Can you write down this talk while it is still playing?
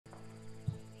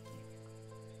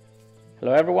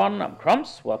Hello everyone, I'm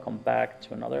Crumbs. Welcome back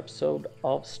to another episode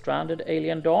of Stranded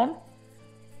Alien Dawn.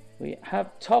 We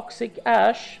have toxic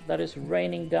ash that is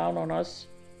raining down on us.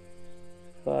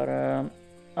 But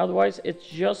otherwise it's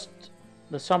just,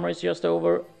 the summer is just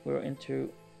over. We're into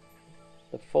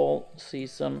the fall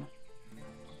season.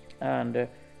 And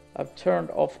I've turned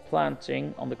off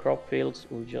planting on the crop fields.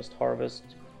 We'll just harvest.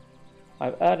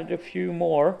 I've added a few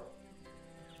more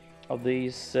of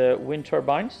these wind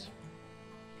turbines.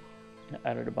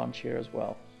 I added a bunch here as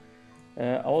well.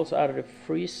 I also added a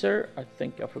freezer. I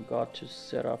think I forgot to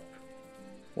set up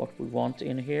what we want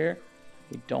in here.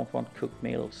 We don't want cooked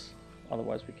meals,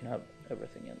 otherwise we can have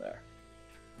everything in there.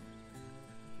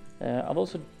 I've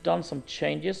also done some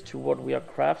changes to what we are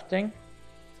crafting.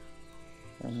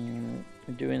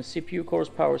 Doing CPU cores,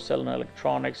 power cell and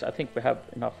electronics. I think we have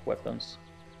enough weapons.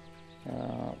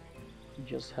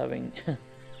 Just having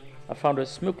I found a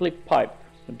smoke leak pipe.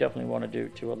 We definitely want to do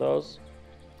 2 of those.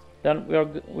 Then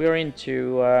we are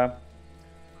into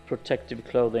protective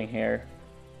clothing here.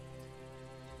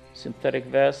 Synthetic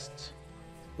vest,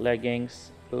 leggings,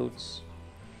 boots,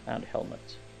 and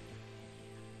helmet.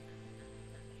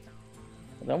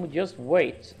 And then we just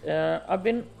wait. I've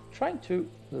been trying to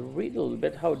read a little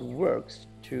bit how it works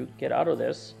to get out of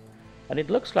this, and it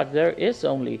looks like there is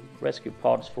only rescue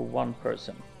pods for 1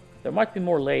 person. There might be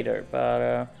more later,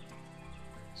 but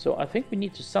so I think we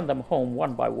need to send them home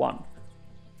 1 by 1,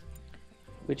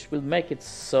 which will make it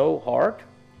so hard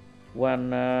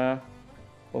when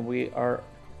we are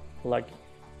like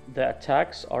the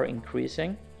attacks are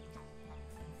increasing.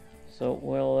 So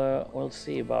we'll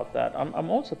see about that. I'm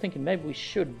also thinking maybe we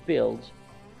should build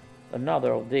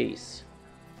another of these.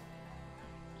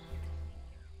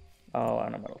 Oh,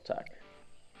 animal attack.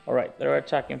 All right, they're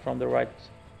attacking from the right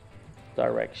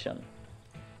direction.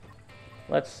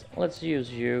 Let's use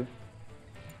you.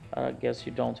 I guess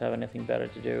you don't have anything better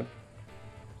to do.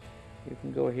 You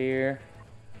can go here.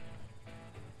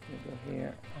 You go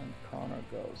here, and Connor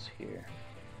goes here.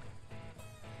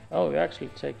 Oh, you're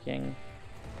actually taking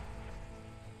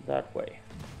that way.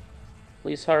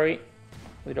 Please hurry.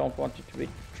 We don't want you to be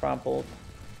trampled.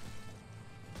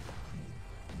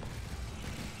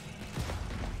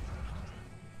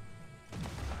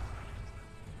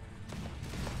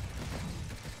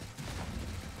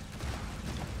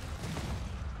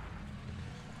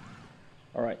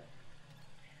 Alright,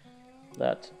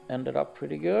 that ended up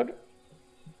pretty good.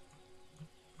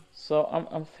 So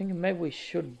I'm thinking maybe we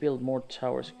should build more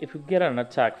towers. If we get an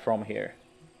attack from here,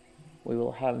 we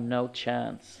will have no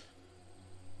chance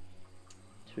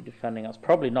to defending us.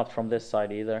 Probably not from this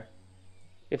side either.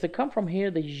 If they come from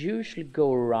here, they usually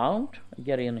go around and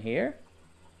get in here.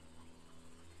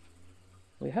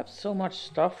 We have so much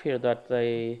stuff here that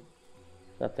they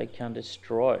can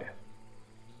destroy.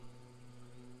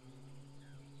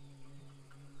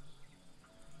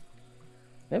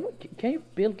 Maybe, can you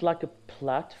build like a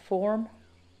platform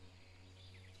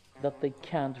that they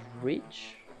can't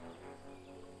reach?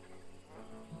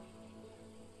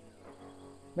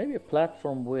 Maybe a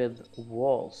platform with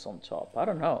walls on top. I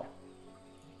don't know.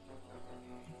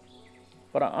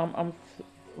 But I'm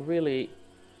really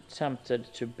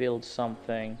tempted to build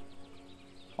something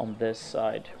on this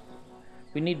side.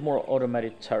 We need more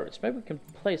automated turrets. Maybe we can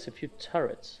place a few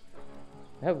turrets.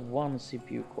 I have 1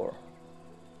 CPU core.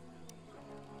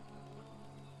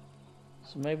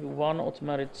 So maybe 1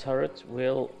 automated turret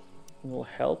will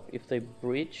help if they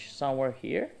breach somewhere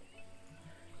here.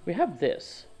 We have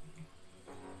this.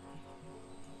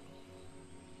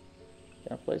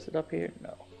 Can I place it up here?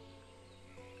 No.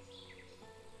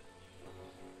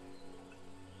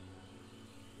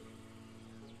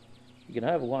 You can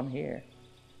have 1 here.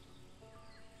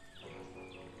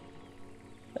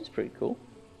 That's pretty cool.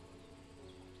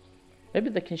 Maybe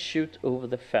they can shoot over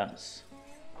the fence.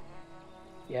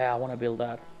 Yeah, I want to build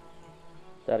that.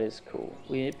 That is cool.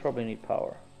 We probably need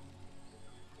power.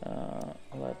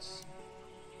 Let's...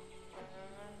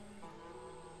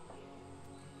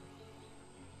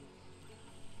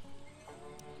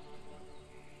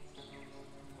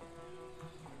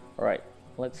 Alright,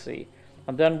 let's see.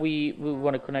 And then we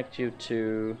want to connect you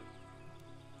to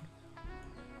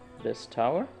this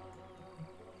tower.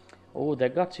 Oh, they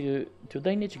got to... Do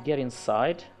they need to get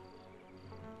inside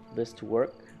this to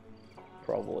work?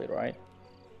 Probably, right?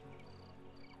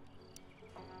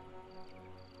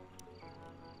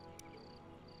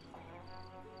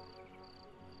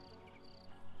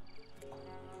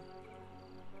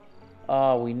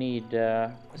 We need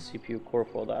a CPU core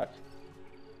for that.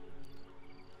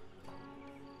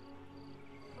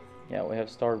 Yeah, we have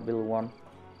started build 1.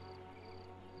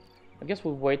 I guess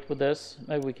we'll wait with this.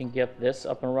 Maybe we can get this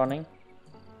up and running.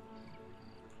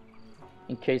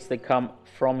 in case they come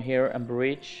from here and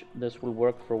breach. This will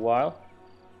work for a while.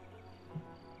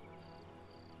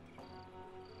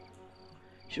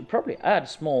 Should probably add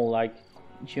small like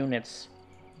units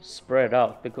spread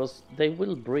out, because they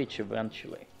will breach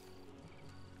eventually.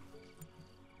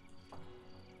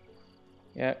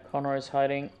 Yeah, Connor is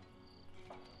hiding.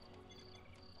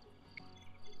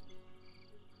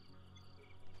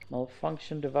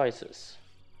 Malfunction devices.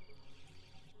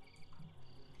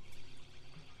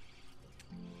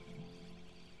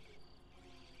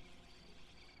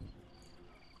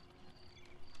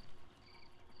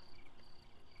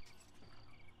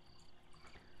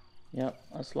 Yeah,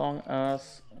 as long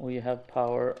as we have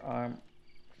power, I'm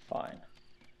fine.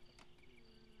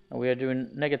 And we are doing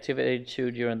negative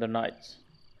 82 during the night.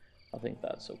 I think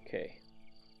that's okay.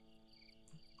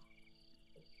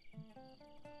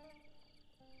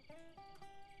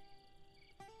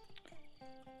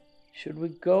 Should we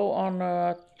go on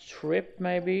a trip,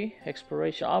 maybe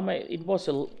exploration? It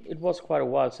was quite a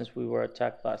while since we were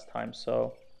attacked last time,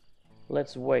 so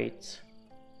let's wait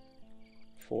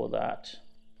for that.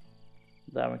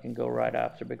 Then we can go right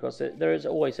after, because there is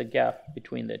always a gap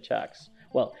between the attacks.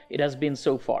 Well, it has been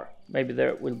so far. Maybe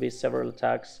there will be several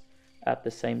attacks at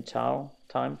the same time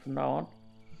from now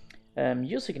on.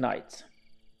 Music night.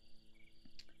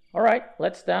 All right,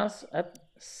 let's dance at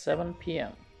 7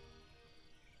 p.m.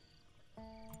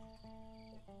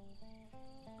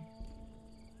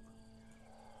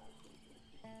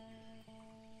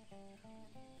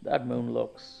 That moon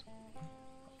looks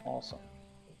awesome.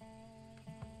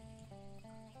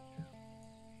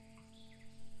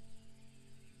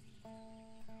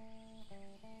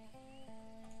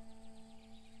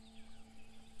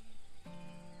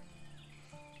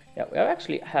 Yeah, we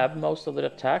actually have most of the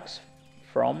attacks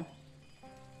from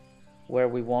where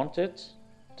we want it,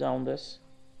 down this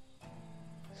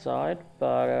side,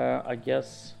 but I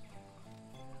guess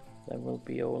they will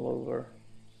be all over.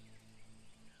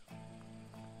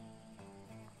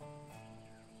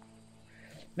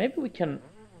 Maybe we can,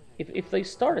 if they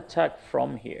start attack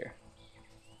from here,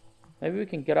 maybe we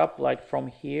can get up like from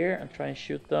here and try and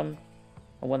shoot them,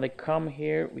 and when they come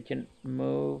here we can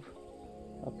move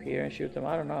up here and shoot them.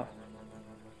 I don't know.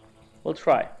 We'll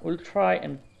try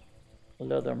and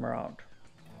lure them around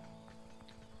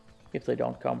if they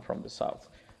don't come from the south,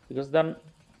 because then,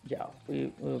 yeah,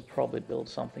 we will probably build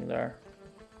something there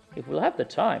if we'll have the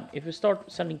time. If we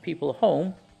start sending people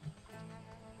home,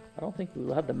 I don't think we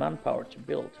will have the manpower to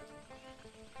build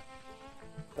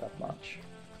that much,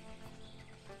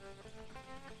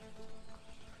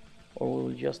 or we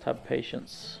will just have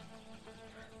patience.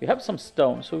 We have some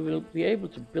stone, so we will be able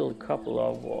to build a couple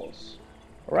of walls.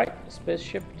 Alright,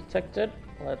 spaceship detected.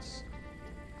 Let's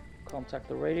contact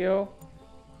the radio.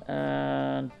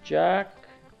 And Jack,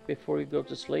 before you go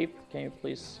to sleep, can you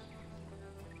please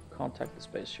contact the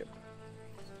spaceship?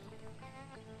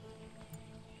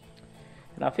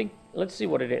 And I think, let's see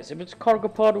what it is. If it's a cargo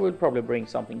pod, we'll probably bring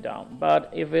something down.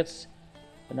 But if it's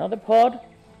another pod,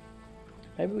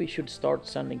 maybe we should start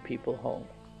sending people home.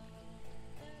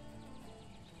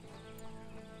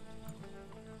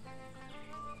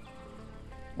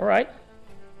 Alright.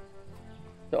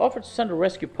 They offered to send a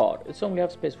rescue pod. It's only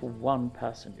have space for one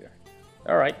passenger.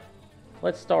 Alright.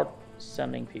 Let's start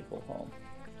sending people home.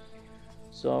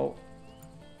 So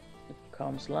it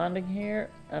comes landing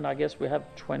here, and I guess we have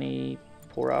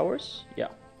 24 hours. Yeah.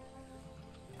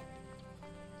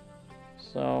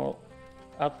 So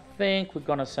I think we're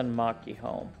gonna send Maki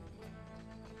home.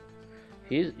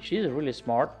 She's really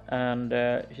smart, and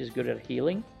she's good at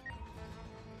healing.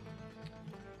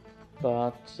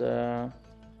 But the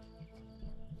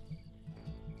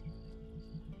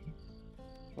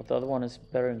other one is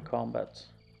better in combat.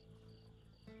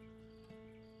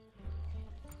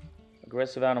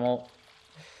 Aggressive animal.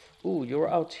 Ooh, you're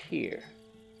out here.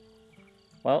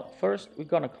 Well, first we're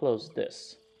gonna close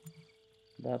this.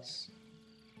 That's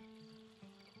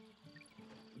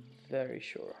very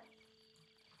sure.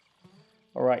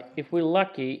 Alright, if we're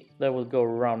lucky, they will go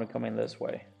around and come in this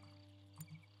way.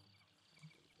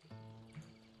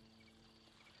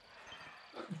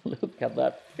 Look at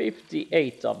that,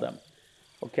 58 of them.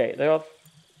 Okay, there are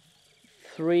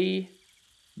 3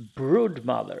 brood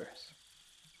mothers.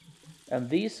 And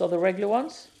these are the regular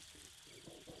ones?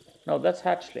 No, that's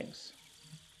hatchlings.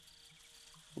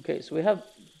 Okay, so we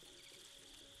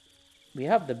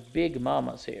have the big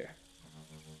mamas here.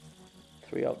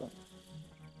 3 of them.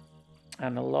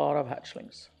 And a lot of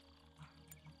hatchlings.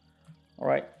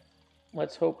 Alright,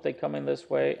 let's hope they come in this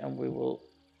way, and we will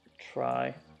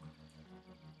try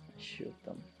shoot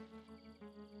them.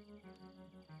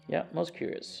 Yeah, most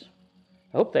curious.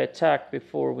 I hope they attack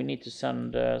before we need to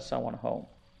send someone home.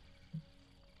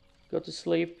 Go to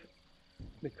sleep,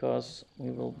 because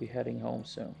we will be heading home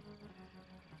soon.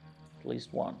 At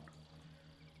least one.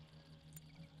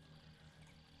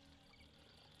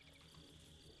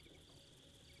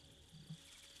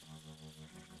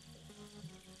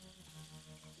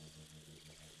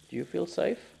 Do you feel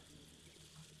safe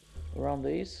around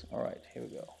these? All right, here we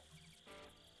go.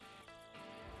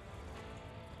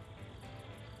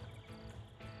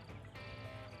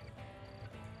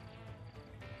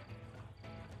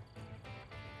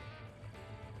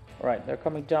 All right, they're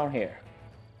coming down here.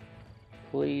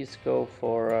 Please go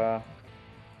for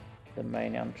the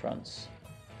main entrance.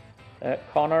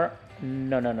 Connor,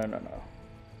 no.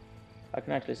 I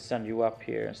can actually send you up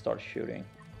here and start shooting.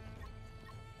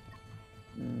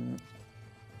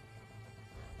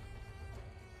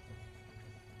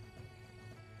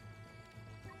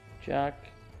 Jack,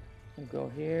 you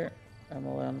go here.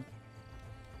 Emmeline.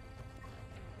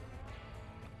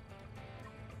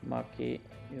 Maki,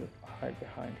 you hide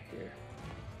behind here.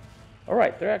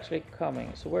 Alright, they're actually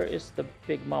coming. So where is the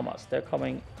big mamas? They're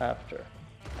coming after.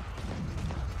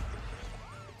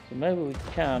 So maybe we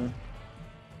can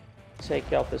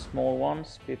take out the small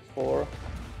ones before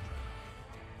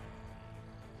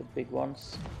the big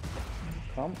ones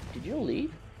come. Did you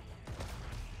leave?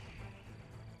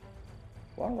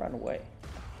 One ran away.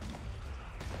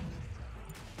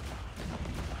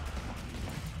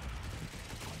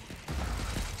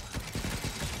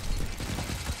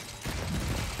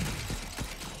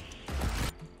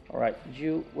 Alright,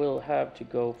 you will have to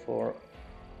go for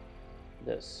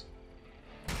this.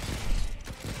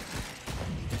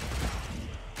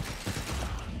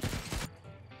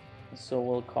 So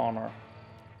will Connor.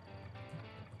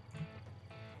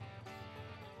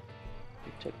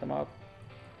 You take them out.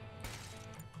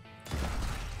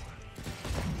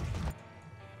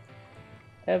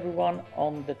 Everyone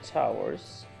on the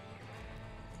towers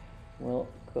will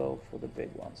go for the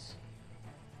big ones.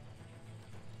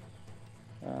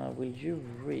 Will you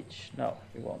reach? No,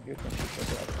 you won't. You can shoot for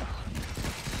the other ones.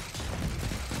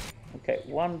 Okay,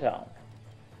 one down.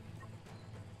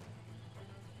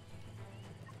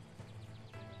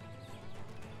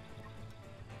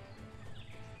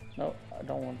 No, I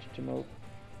don't want you to move.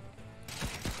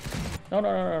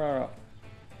 No.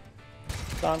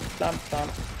 Stomp.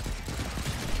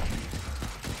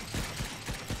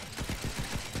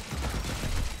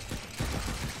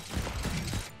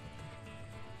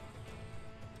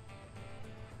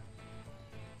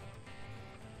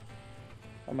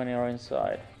 How many are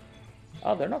inside?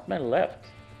 Oh, there are not many left.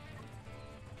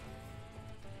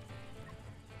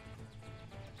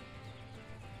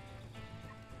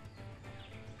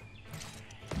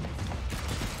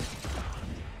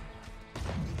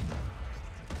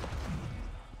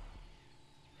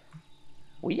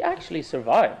 We actually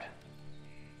survived.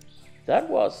 That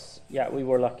was, yeah, we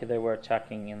were lucky they were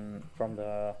attacking in from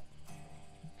the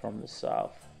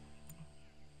south.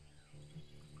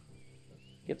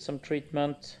 Get some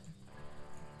treatment.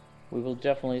 We will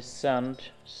definitely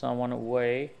send someone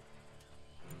away.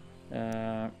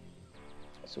 So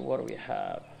what do we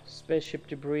have? Spaceship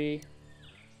debris.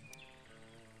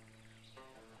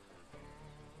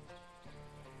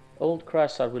 Old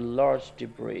crash site with large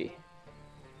debris.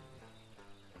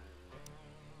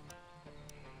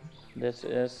 This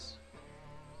is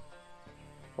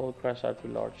old crash site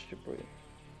with large debris.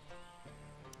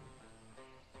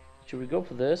 Should we go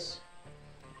for this?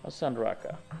 I'll send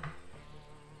Raka.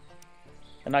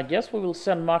 And I guess we will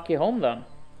send Maki home then.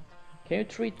 Can you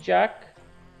treat Jack?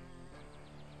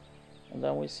 And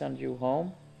then we send you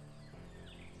home.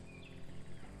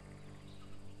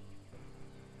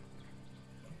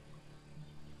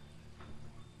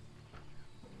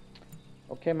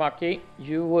 Okay, Maki,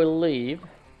 you will leave.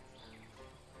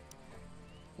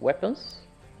 Weapons?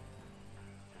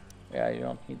 Yeah, you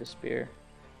don't need the spear.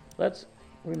 Let's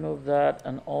remove that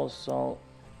and also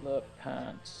the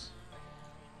pants.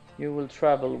 You will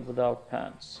travel without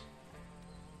pants.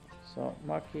 So,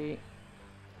 Maki,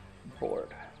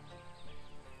 board.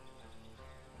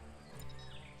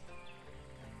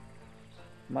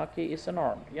 Maki is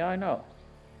unarmed. Yeah, I know.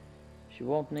 She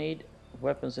won't need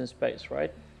weapons in space,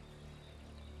 right?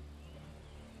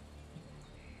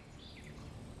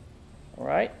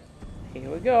 Alright,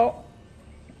 here we go.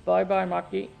 Bye bye,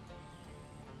 Maki.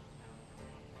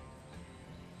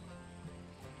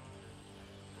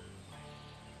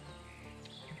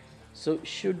 So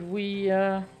should we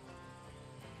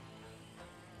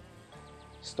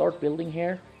start building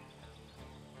here?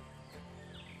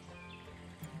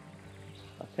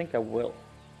 I think I will.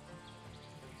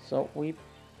 So we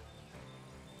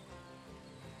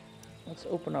Let's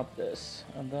open up this,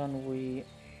 and then we...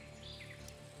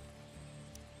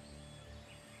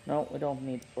 No, we don't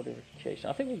need fortification.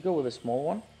 I think we'll go with a small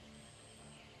one.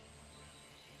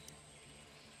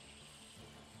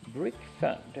 Brick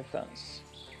defense.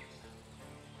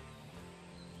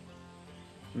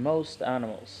 Most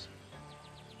animals.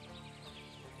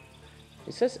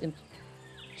 It says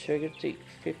integrity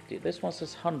 50. This one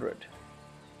says 100.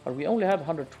 But we only have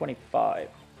 125.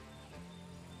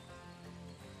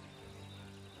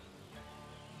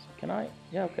 So can I?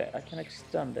 Yeah, okay, I can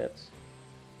extend it.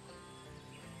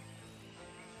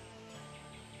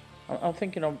 I'm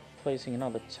thinking of placing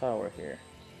another tower here.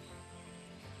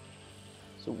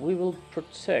 So we will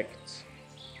protect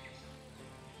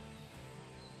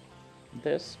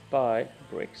this by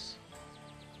bricks.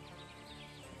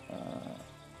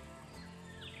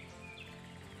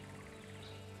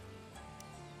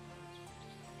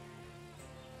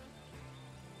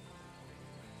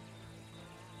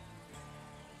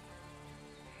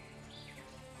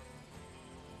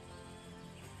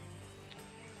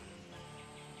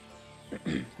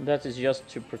 That is just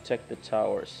to protect the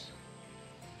towers.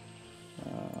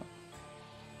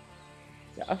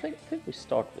 Yeah, I think we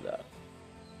start with that.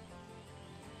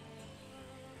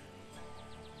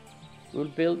 We'll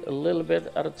build a little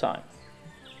bit at a time.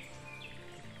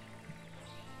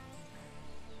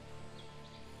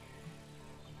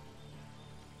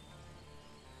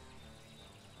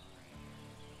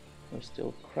 We're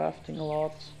still crafting a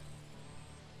lot.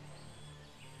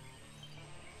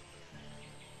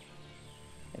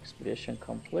 Expedition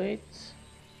complete.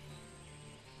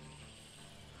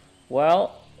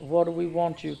 Well, what do we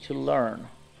want you to learn?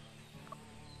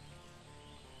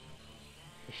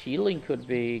 Healing could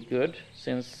be good,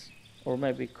 since, or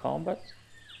maybe combat.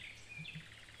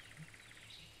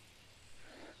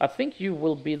 I think you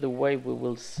will be the way we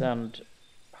will send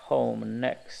home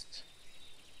next.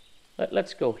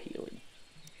 Let's go healing.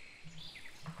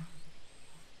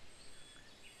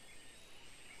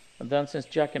 And then since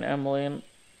Jack and Emmeline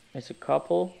is a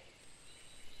couple,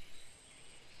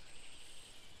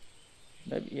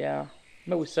 maybe, yeah,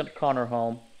 maybe we send Connor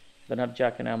home, then have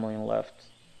Jack and Emmeline left.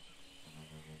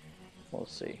 We'll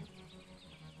see.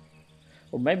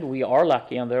 Or maybe we are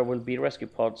lucky and there will be rescue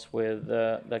pods with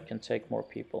that can take more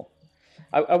people.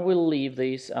 I will leave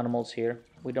these animals here.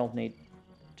 We don't need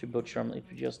to butcher them. It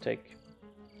will just take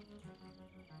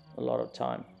a lot of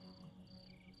time.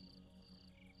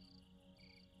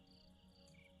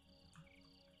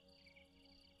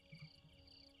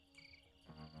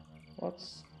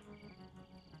 What's...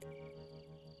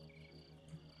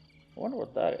 I wonder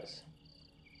what that is.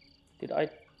 Did I...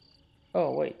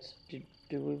 Oh, wait.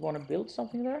 Do we want to build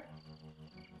something there?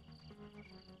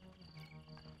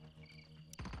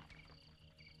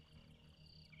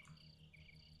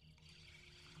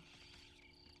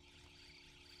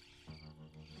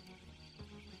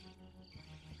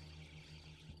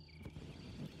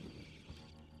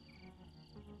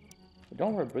 We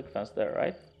don't have a brick fence there,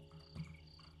 right?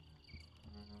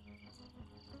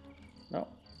 No.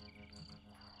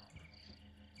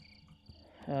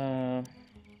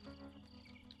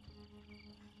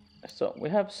 So we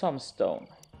have some stone.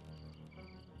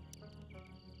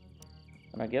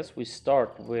 And I guess we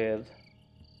start with...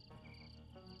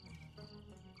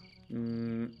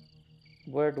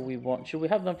 where do we want... Should we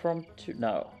have them from two?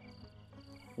 No.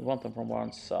 We want them from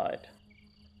one side.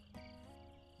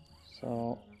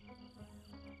 So...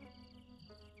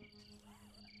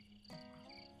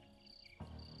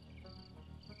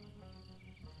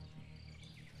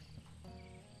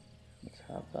 let's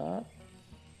have that.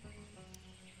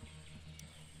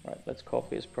 Right, let's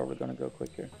copy. It's probably going to go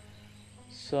quicker.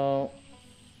 So...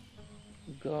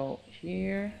 go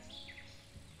here.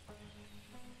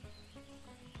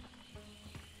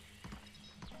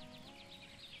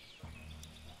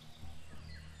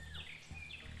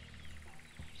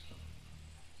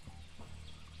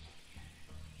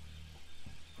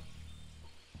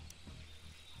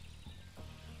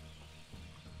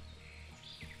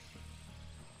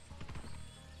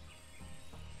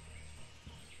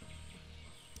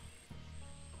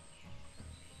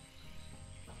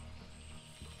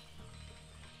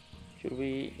 Should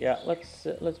we? Yeah,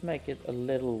 let's make it a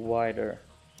little wider.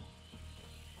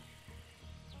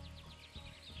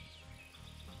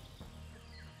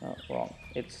 Oh, wrong.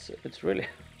 It's really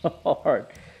hard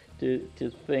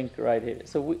to think right here.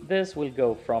 So this will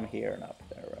go from here and up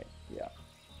there, right? Yeah.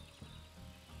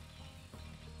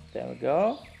 There we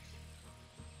go.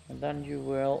 And then you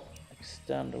will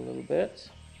extend a little bit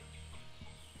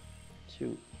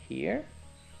to here.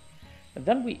 And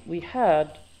then we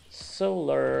had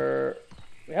solar,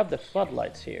 we have the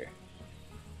floodlights here.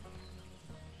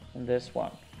 in this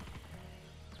one.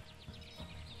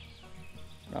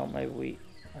 Now maybe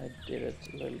I did it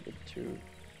a little bit too,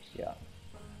 yeah.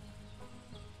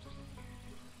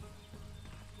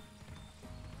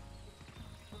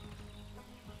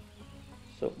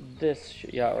 So this,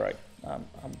 yeah, right. I'm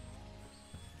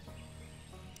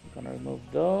gonna remove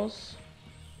those.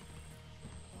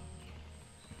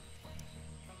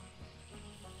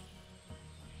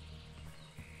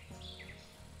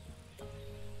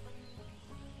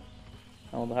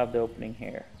 I will have the opening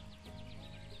here.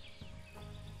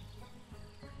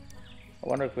 I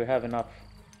wonder if we have enough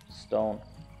stone.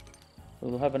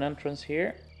 We will have an entrance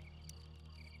here.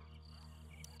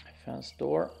 A fence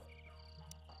door.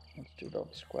 Let's do the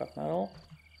scrap metal.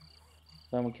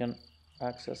 Then we can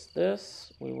access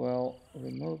this. We will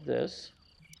remove this.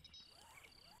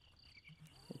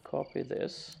 We copy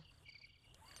this.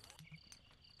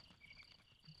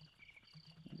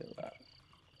 Do that.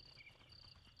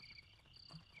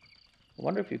 I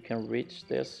wonder if you can reach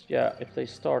this. Yeah, if they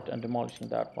start and demolishing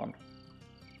that one.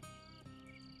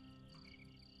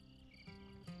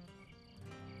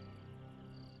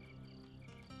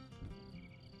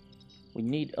 We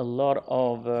need a lot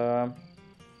of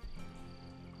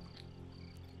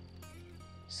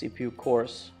CPU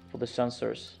cores for the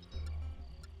sensors.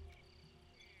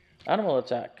 Animal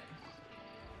attack.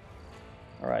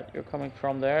 Alright, you're coming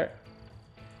from there.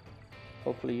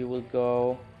 Hopefully you will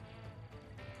go...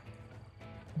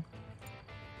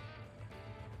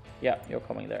 Yeah, you're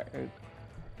coming there. You're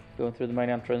going through the main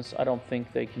entrance. I don't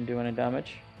think they can do any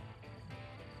damage.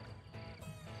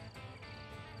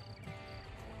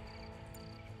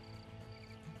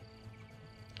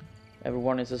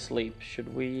 Everyone is asleep.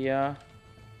 Should we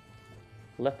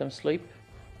let them sleep?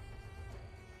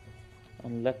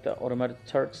 And let the automated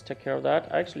turrets take care of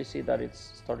that. I actually see that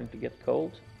it's starting to get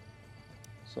cold.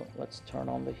 So let's turn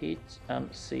on the heat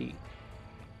and see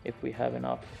if we have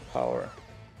enough power.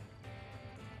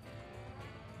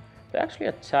 They actually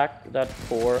attacked that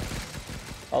 4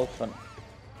 Alphen.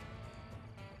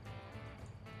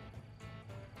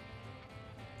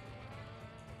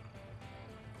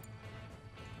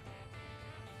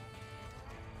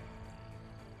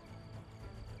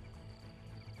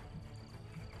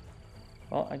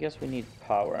 Well, I guess we need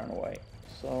power anyway.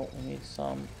 So we need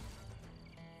some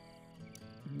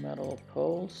metal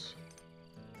poles.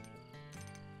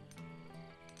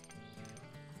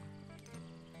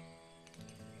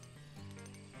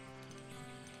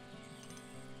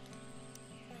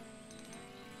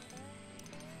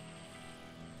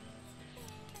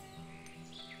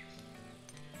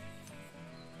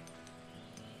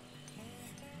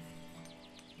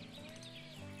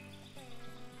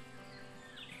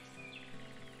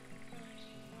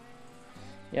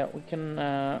 Yeah, we can,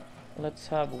 let's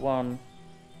have one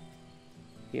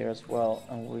here as well,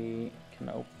 and we can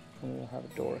open, we'll have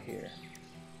a door here.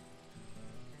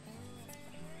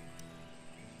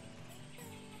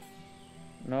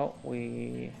 No,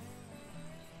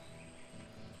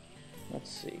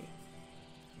 let's see.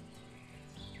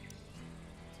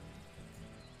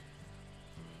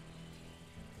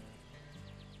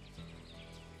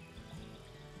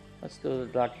 Let's do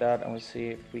it like that, and we'll see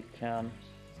if we can.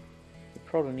 We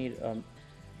probably need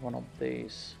one of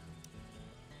these.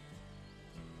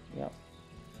 Yeah.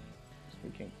 So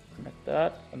we can connect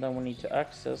that, and then we need to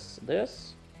access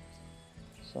this.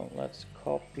 So let's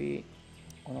copy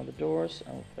one of the doors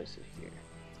and we'll place it here.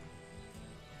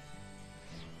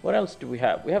 What else do we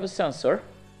have? We have a sensor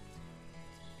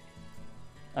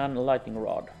and a lightning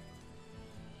rod.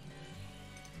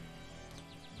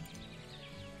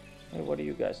 Hey, what are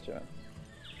you guys doing?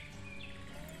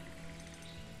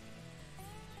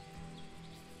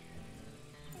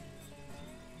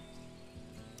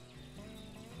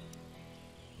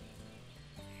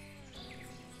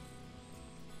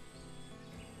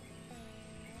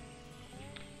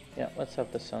 Yeah, let's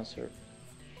have the sensor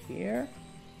here.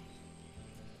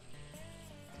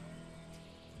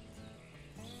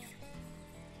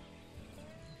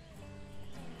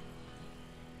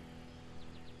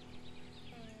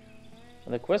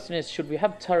 And the question is, should we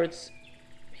have turrets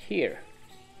here?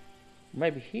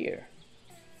 Maybe here.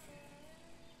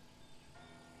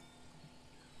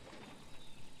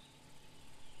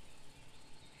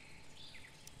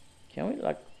 Can we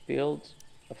like build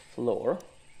a floor?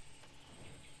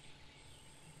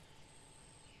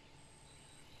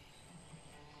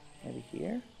 Maybe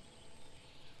here?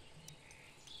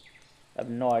 I have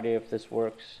no idea if this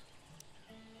works.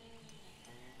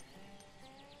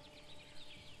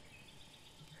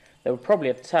 They would probably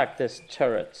attack this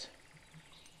turret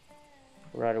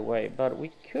right away, but we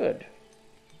could.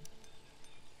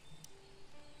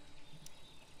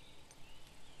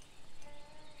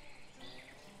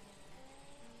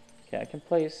 I can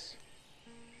place.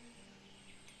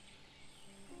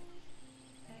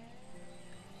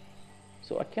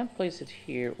 So I can't place it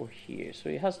here or here, so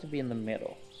it has to be in the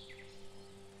middle.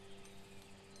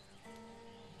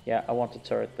 Yeah, I want the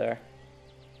turret there.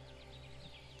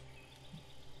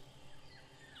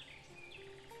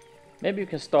 Maybe you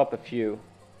can stop a few.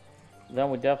 Then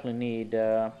we definitely need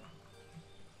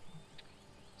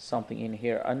something in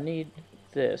here. I need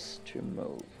this to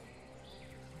move.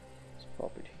 Let's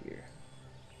pop it here.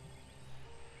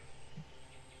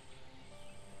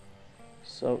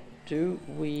 So do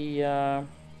we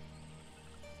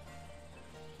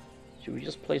should we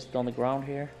just place it on the ground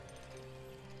here?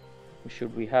 Or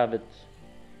should we have it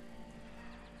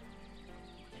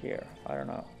here? I don't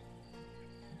know.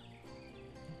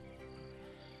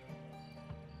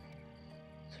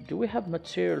 So do we have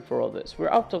material for all this? We're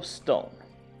out of stone.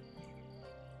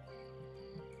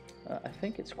 I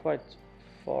think it's quite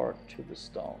far to the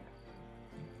stone.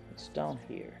 It's down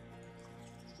here.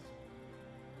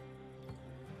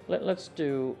 Let's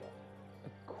do a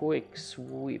quick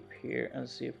sweep here and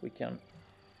see if we can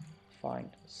find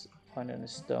any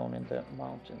stone in the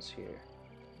mountains here.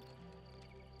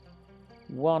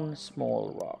 One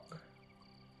small rock.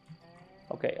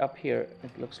 Okay, up here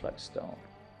it looks like stone.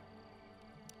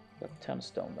 Got 10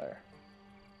 stone there.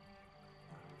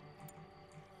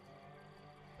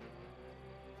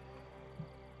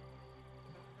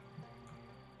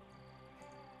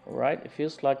 Right, it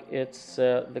feels like it's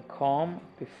the calm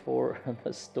before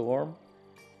the storm.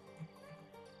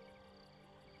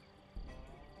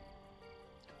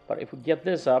 But if we get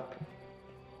this up,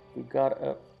 we got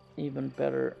a even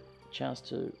better chance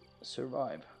to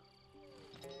survive.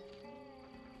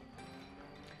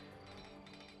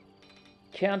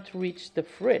 Can't reach the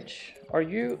fridge. Are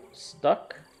you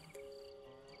stuck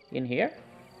in here?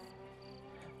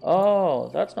 Oh,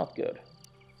 that's not good.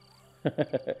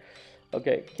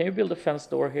 Okay, can you build a fence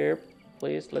door here,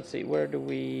 please? Let's see, where do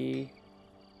we...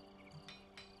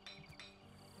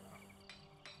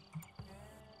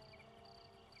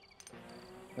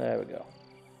 There we go.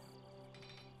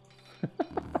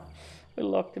 We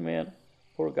locked him in.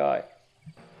 Poor guy.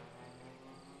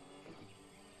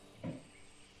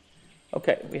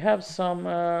 Okay, we have some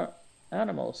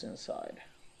animals inside.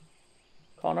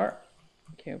 Connor,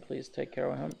 can you please take care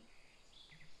of him?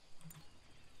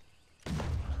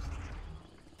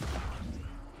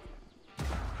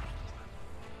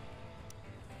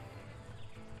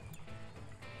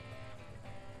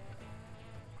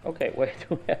 Okay, wait,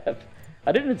 we have...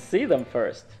 I didn't see them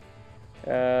first.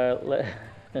 Let's...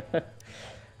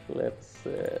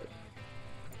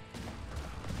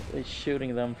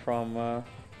 shooting them from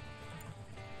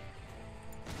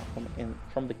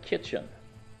the kitchen.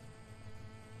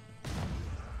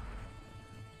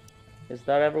 Is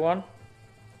that everyone?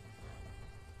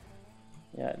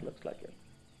 Yeah, it looks like it.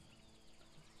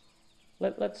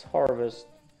 Let's harvest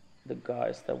the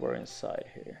guys that were inside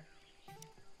here.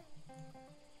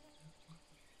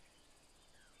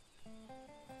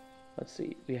 Let's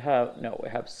see, we have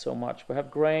so much. We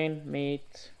have grain,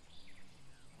 meat,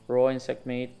 raw insect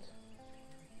meat.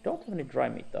 Don't have any dry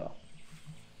meat though.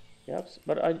 Yes,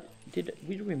 but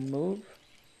we remove?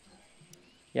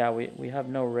 Yeah, we have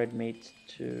no red meat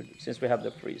since we have the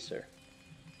freezer.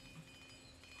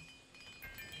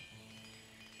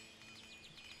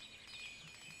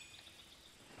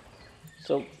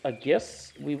 So I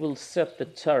guess we will set the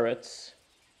turrets.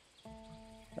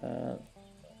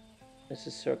 This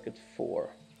is circuit 4.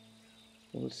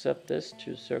 We will set this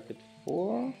to circuit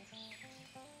 4.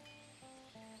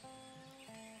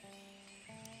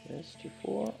 This to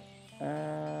 4.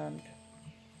 And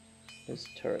this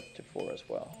turret to 4 as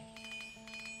well.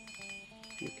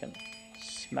 You can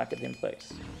smack it in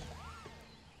place.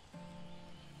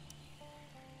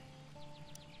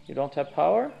 You don't have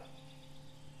power?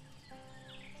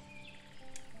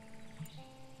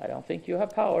 I don't think you have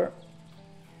power.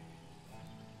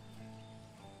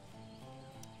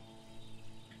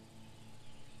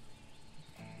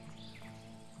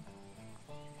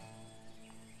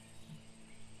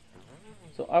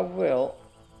 So I will,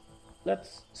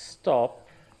 let's stop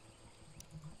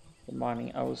the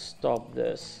mining. I will stop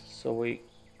this so we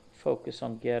focus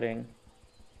on getting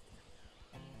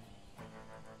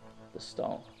the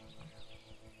stone.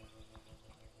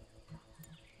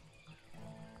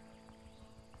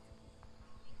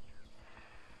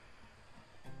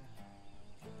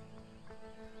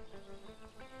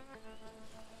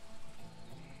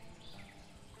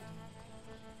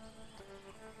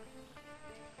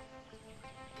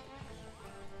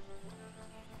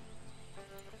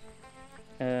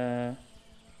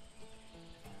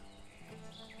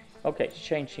 Okay, it's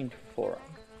changing to 4.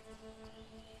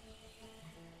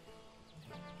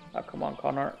 Oh, come on,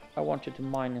 Connor. I want you to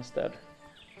mine instead.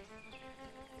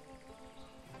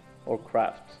 Or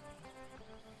craft.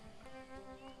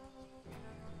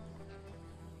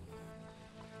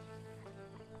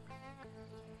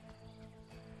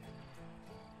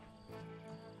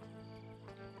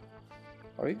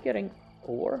 Are you getting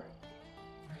ore?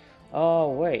 Oh,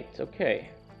 wait, okay.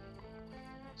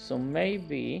 So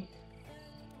maybe...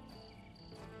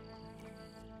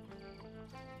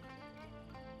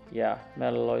 Yeah,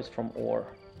 metal alloys from ore.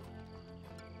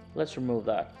 Let's remove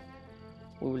that.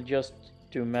 We will just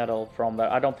do metal from that.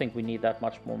 I don't think we need that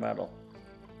much more metal.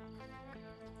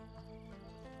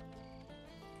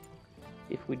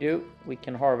 If we do, we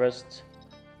can harvest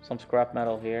some scrap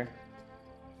metal here.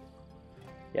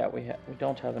 Yeah, we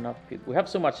don't have enough people. We have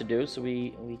so much to do, so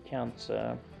we can't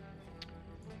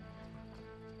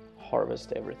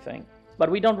harvest everything.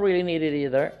 But we don't really need it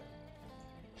either.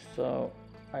 So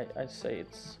I say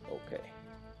it's okay.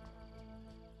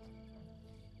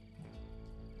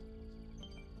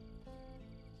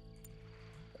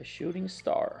 A shooting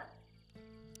star.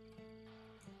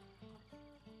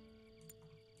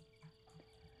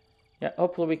 Yeah,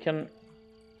 hopefully we can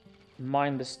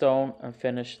mine the stone and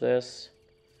finish this.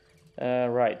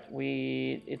 Right,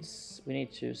 we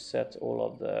need to set all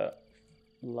of the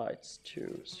lights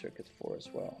to circuit 4 as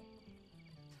well.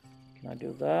 Can I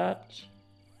do that?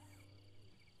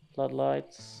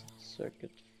 Floodlights,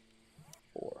 circuit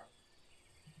 4.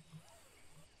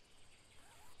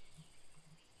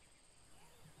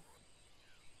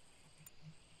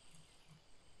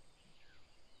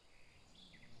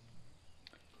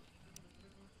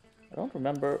 I don't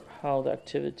remember how the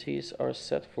activities are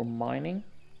set for mining.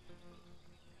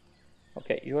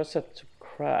 Okay, you are set to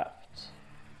craft.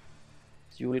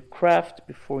 So you will craft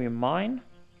before you mine.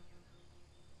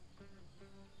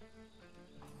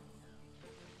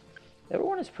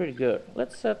 Everyone is pretty good.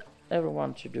 Let's set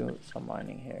everyone to do some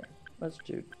mining here. Let's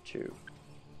do 2.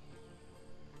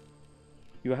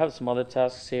 You have some other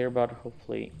tasks here, but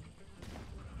hopefully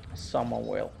someone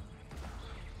will.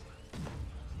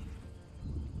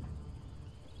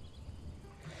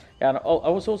 And I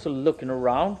was also looking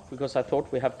around because I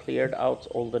thought we have cleared out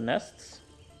all the nests.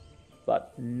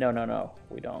 But no,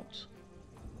 we don't.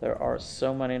 There are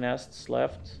so many nests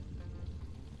left.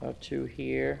 There are 2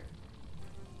 here.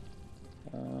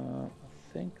 I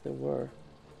think there were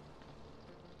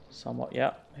somewhat.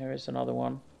 Yeah, here is another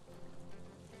one.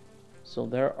 So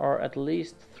there are at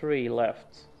least 3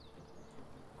 left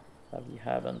that we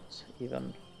haven't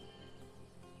even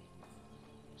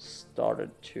started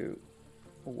to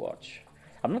watch.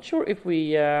 I'm not sure if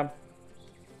we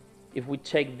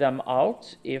take them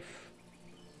out, if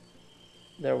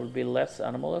there will be less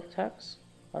animal attacks.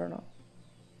 I don't know.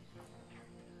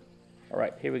 All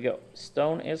right, here we go.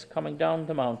 Stone is coming down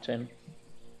the mountain.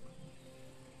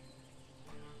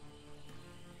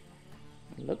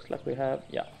 It looks like we have,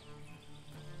 yeah.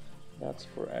 That's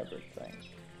for everything.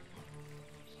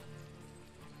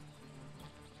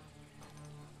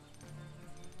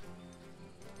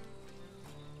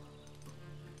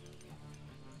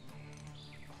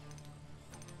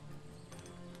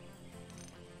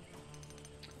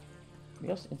 I'm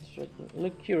just interested, a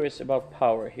little curious about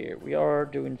power here. We are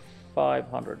doing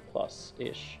 500 plus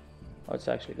ish. Oh, it's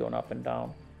actually going up and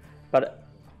down. But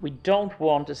we don't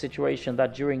want a situation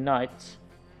that during night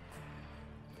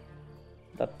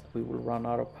that we will run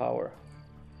out of power.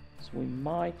 So we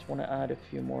might want to add a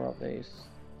few more of these.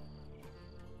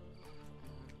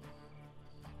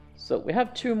 So we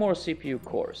have 2 more CPU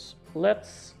cores.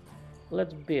 Let's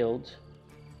build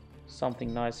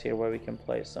something nice here where we can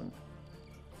place them.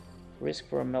 Risk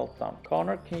for a meltdown.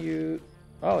 Connor, can you...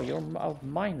 Oh, you're out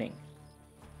mining.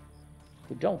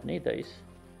 We don't need these.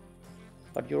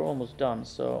 But you're almost done,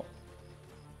 so...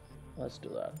 Let's do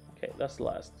that. Okay, that's the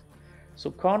last.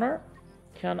 So Connor,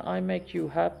 can I make you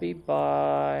happy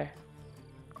by...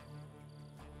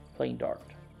 playing dart?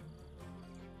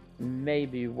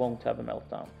 Maybe you won't have a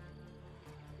meltdown.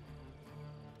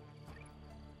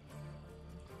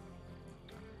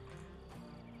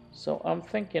 So I'm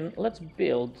thinking, let's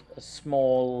build a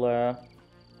small,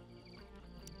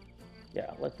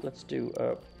 yeah, let's do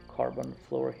a carbon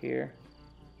floor here.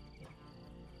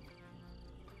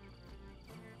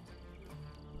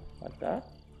 Like that.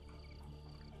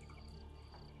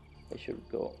 They should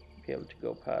be able to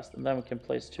go past, and then we can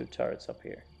place 2 turrets up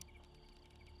here.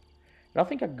 And I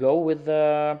think I go with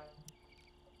the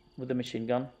machine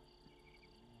gun.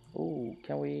 Ooh,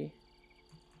 can we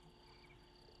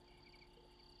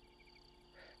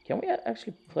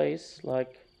actually place,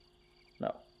 like...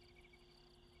 No.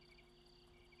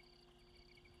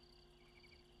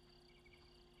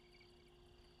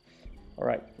 All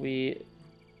right,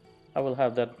 I will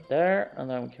have that there, and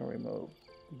then we can remove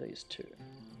these two.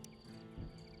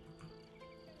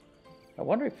 I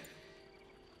wonder if...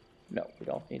 No, we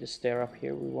don't need a stair up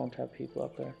here. We won't have people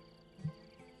up there.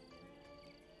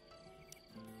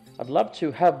 I'd love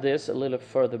to have this a little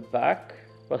further back,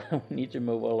 but we need to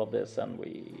move all of this, and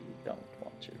we don't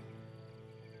want to.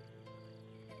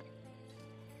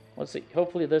 Let's see.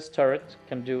 Hopefully this turret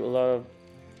can do a lot of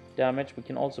damage. We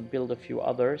can also build a few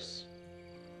others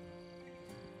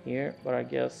here, but I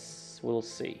guess we'll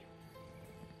see.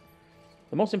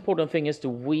 The most important thing is to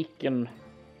weaken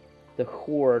the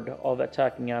horde of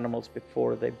attacking animals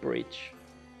before they breach.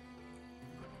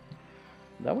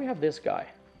 Then we have this guy.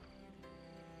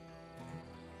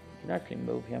 You can actually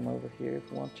move him over here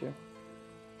if you want to.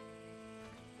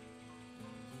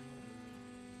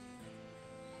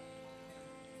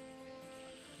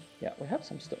 Yeah, we have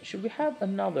some stuff. Should we have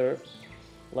another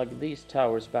like these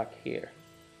towers back here?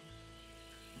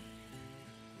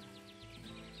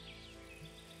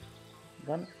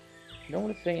 Then the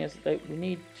only thing is that we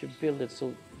need to build it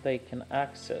so they can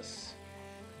access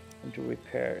and do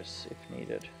repairs if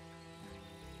needed.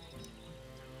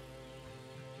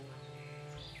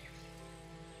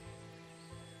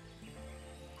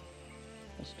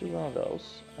 Let's do one of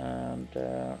those, and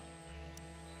yeah,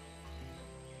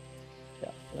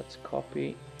 let's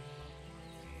copy.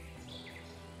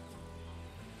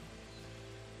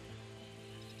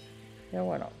 Yeah,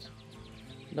 why not?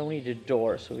 Then we need a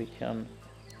door so we can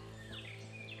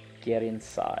get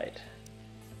inside.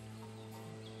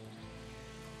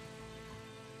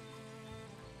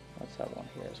 Let's have one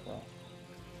here as well.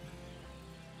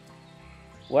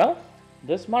 Well,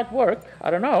 this might work.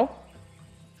 I don't know.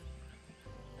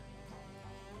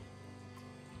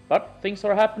 But things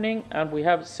are happening, and we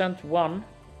have sent one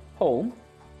home.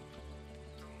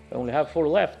 We only have 4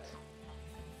 left.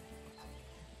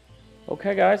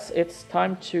 Okay, guys, it's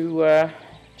time to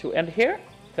end here.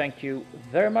 Thank you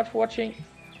very much for watching.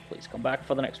 Please come back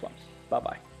for the next one.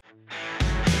 Bye-bye.